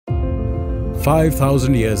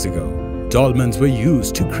5,000 years ago, dolmens were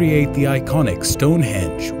used to create the iconic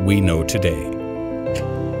Stonehenge we know today.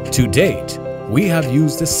 To date, we have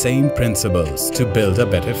used the same principles to build a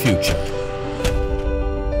better future.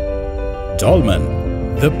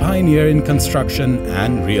 Dolmen, the pioneer in construction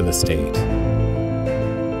and real estate.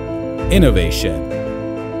 Innovation.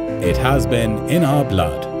 It has been in our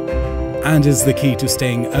blood and is the key to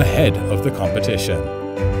staying ahead of the competition.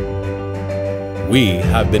 We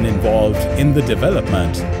have been involved in the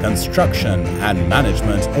development, construction and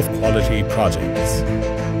management of quality projects,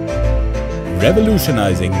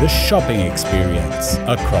 revolutionizing the shopping experience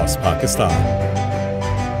across Pakistan.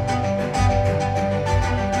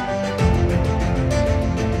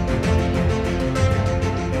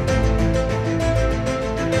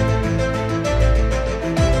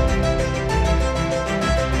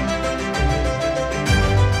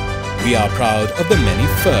 We are proud of the many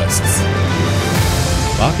firsts.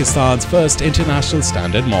 Pakistan's first international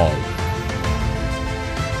standard mall.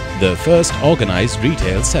 The first organized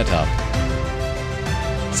retail setup.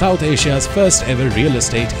 South Asia's first ever real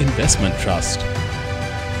estate investment trust.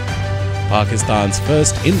 Pakistan's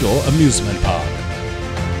first indoor amusement park.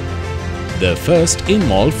 The first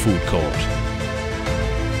in-mall food court.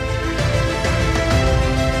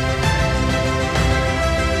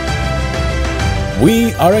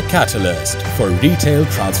 We are a catalyst for retail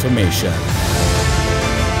transformation.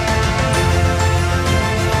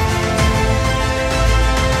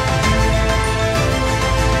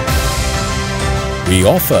 We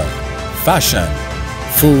offer fashion,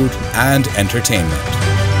 food and entertainment.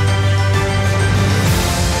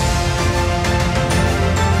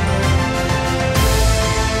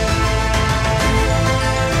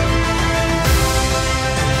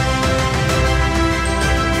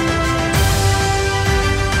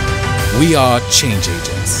 We are change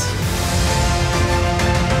agents.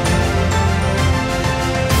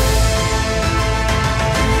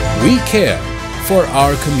 We care for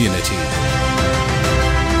our community.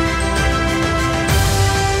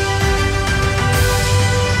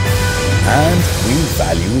 And we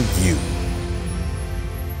value you.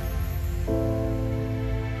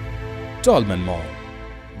 Dolmen Mall,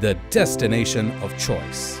 the destination of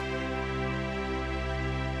choice.